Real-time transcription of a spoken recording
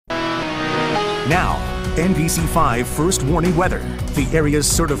Now, NBC5 First Warning Weather, the area's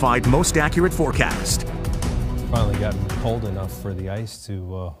certified most accurate forecast. Finally gotten cold enough for the ice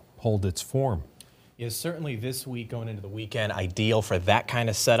to hold its form. Is certainly this week going into the weekend ideal for that kind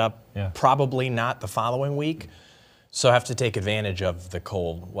of setup. Yeah. Probably not the following week. So have to take advantage of the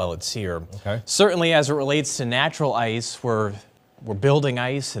cold while it's here. Okay. Certainly as it relates to natural ice, we're building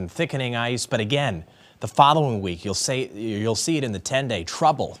ice and thickening ice. But again, the following week, you'll see it in the 10-day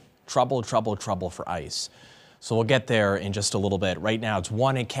trouble for ice. So we'll get there in just a little bit. Right now it's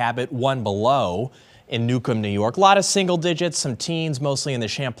 1 in Cabot, 1 below in Newcomb, New York. A lot of single digits, some teens, mostly in the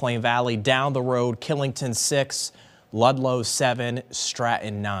Champlain Valley. Down the road, Killington 6, Ludlow 7,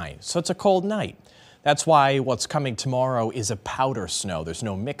 Stratton 9. So it's a cold night. That's why what's coming tomorrow is a powder snow. There's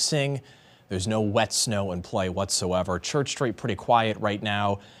no mixing. There's no wet snow in play whatsoever. Church Street pretty quiet right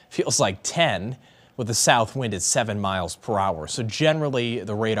now. Feels like 10 with the south wind at 7 miles per hour. So generally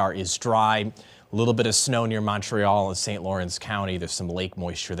the radar is dry. A little bit of snow near Montreal and St. Lawrence County. There's some lake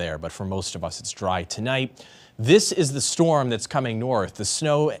moisture there, but for most of us, it's dry tonight. This is the storm that's coming north. The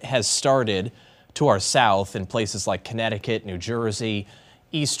snow has started to our south in places like Connecticut, New Jersey,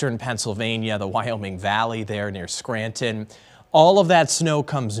 eastern Pennsylvania, the Wyoming Valley there near Scranton. All of that snow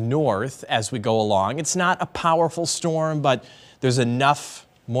comes north as we go along. It's not a powerful storm, but there's enough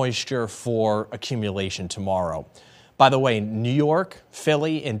moisture for accumulation tomorrow. By the way, New York,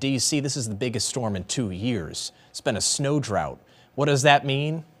 Philly, and D.C., this is the biggest storm in 2 years. It's been a snow drought. What does that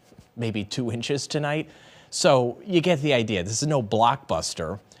mean? Maybe 2 inches tonight. So you get the idea. This is no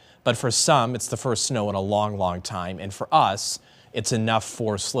blockbuster, but for some, it's the first snow in a long time. And for us, it's enough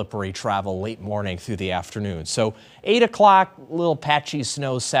for slippery travel late morning through the afternoon. So 8 o'clock, little patchy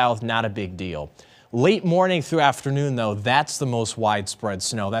snow south, not a big deal. Late morning through afternoon, though, that's the most widespread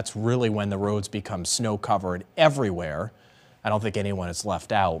snow. That's really when the roads become snow-covered everywhere. I don't think anyone is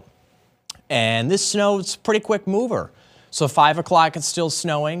left out. And this snow is a pretty quick mover. So 5 o'clock, it's still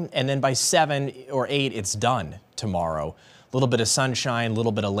snowing, and then by 7 or 8, it's done tomorrow. A little bit of sunshine, a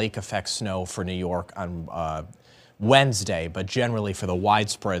little bit of lake effect snow for New York on Wednesday, but generally for the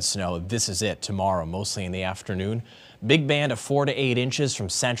widespread snow, this is it tomorrow, mostly in the afternoon. Big band of 4 to 8 inches from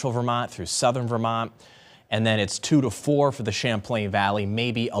central Vermont through southern Vermont. And then it's 2 to 4 for the Champlain Valley,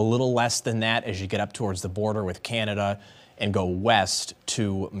 maybe a little less than that as you get up towards the border with Canada and go west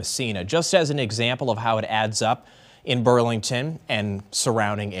to Messina. Just as an example of how it adds up in Burlington and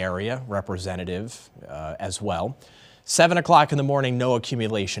surrounding area, representative as well. 7 o'clock in the morning, no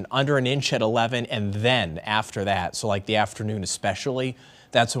accumulation, under an inch at 11, and then after that, so like the afternoon especially,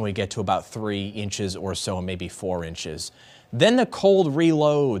 that's when we get to about 3 inches or so, maybe 4 inches. Then the cold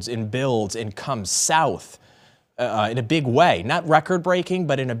reloads and builds and comes south in a big way, not record-breaking,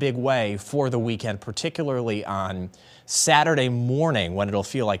 but in a big way for the weekend, particularly on Saturday morning when it'll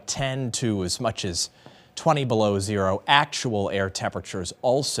feel like 10 to as much as 20 below zero. Actual air temperatures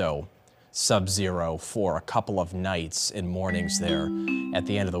also sub-zero for a couple of nights and mornings there at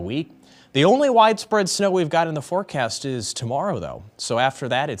the end of the week. The only widespread snow we've got in the forecast is tomorrow, though. So after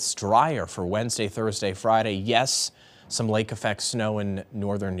that, it's drier for Wednesday, Thursday, Friday. Yes, some lake effect snow in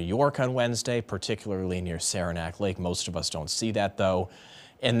northern New York on Wednesday, particularly near Saranac Lake. Most of us don't see that, though.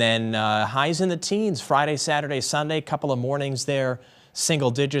 And then highs in the teens Friday, Saturday, Sunday, couple of mornings there,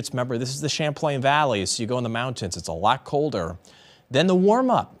 single digits. Remember, this is the Champlain Valley, so you go in the mountains, it's a lot colder. Then the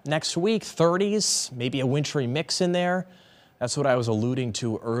warm-up next week, 30s, maybe a wintry mix in there. That's what I was alluding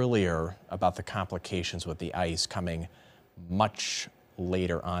to earlier about the complications with the ice coming much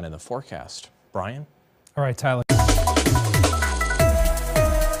later on in the forecast. Brian? All right, Tyler.